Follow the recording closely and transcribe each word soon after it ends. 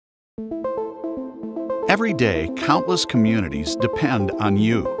Every day, countless communities depend on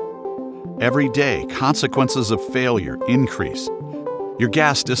you. Every day, consequences of failure increase. Your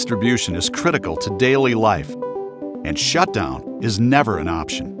gas distribution is critical to daily life, and shutdown is never an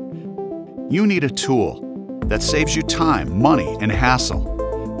option. You need a tool that saves you time, money, and hassle,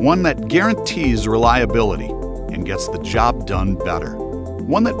 one that guarantees reliability and gets the job done better.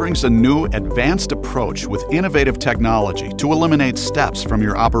 One that brings a new, advanced approach with innovative technology to eliminate steps from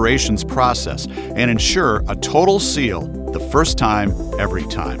your operations process and ensure a total seal the first time, every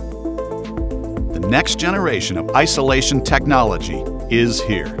time. The next generation of isolation technology is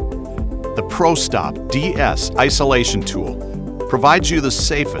here. The ProStopp DS Isolation Tool provides you the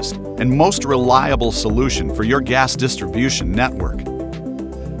safest and most reliable solution for your gas distribution network.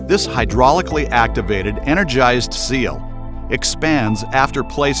 This hydraulically activated energized seal expands after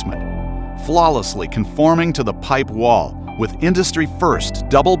placement, flawlessly conforming to the pipe wall with industry-first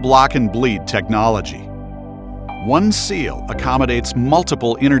double block and bleed technology. One seal accommodates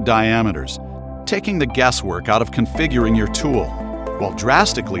multiple inner diameters, taking the guesswork out of configuring your tool, while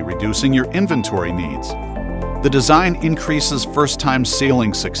drastically reducing your inventory needs. The design increases first-time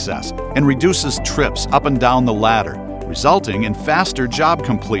sealing success and reduces trips up and down the ladder, resulting in faster job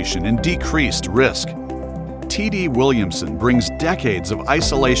completion and decreased risk. T.D. Williamson brings decades of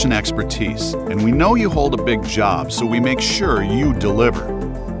isolation expertise, and we know you hold a big job, so we make sure you deliver.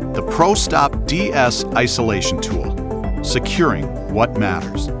 The ProStopp DS Isolation Tool, securing what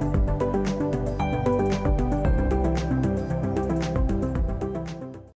matters.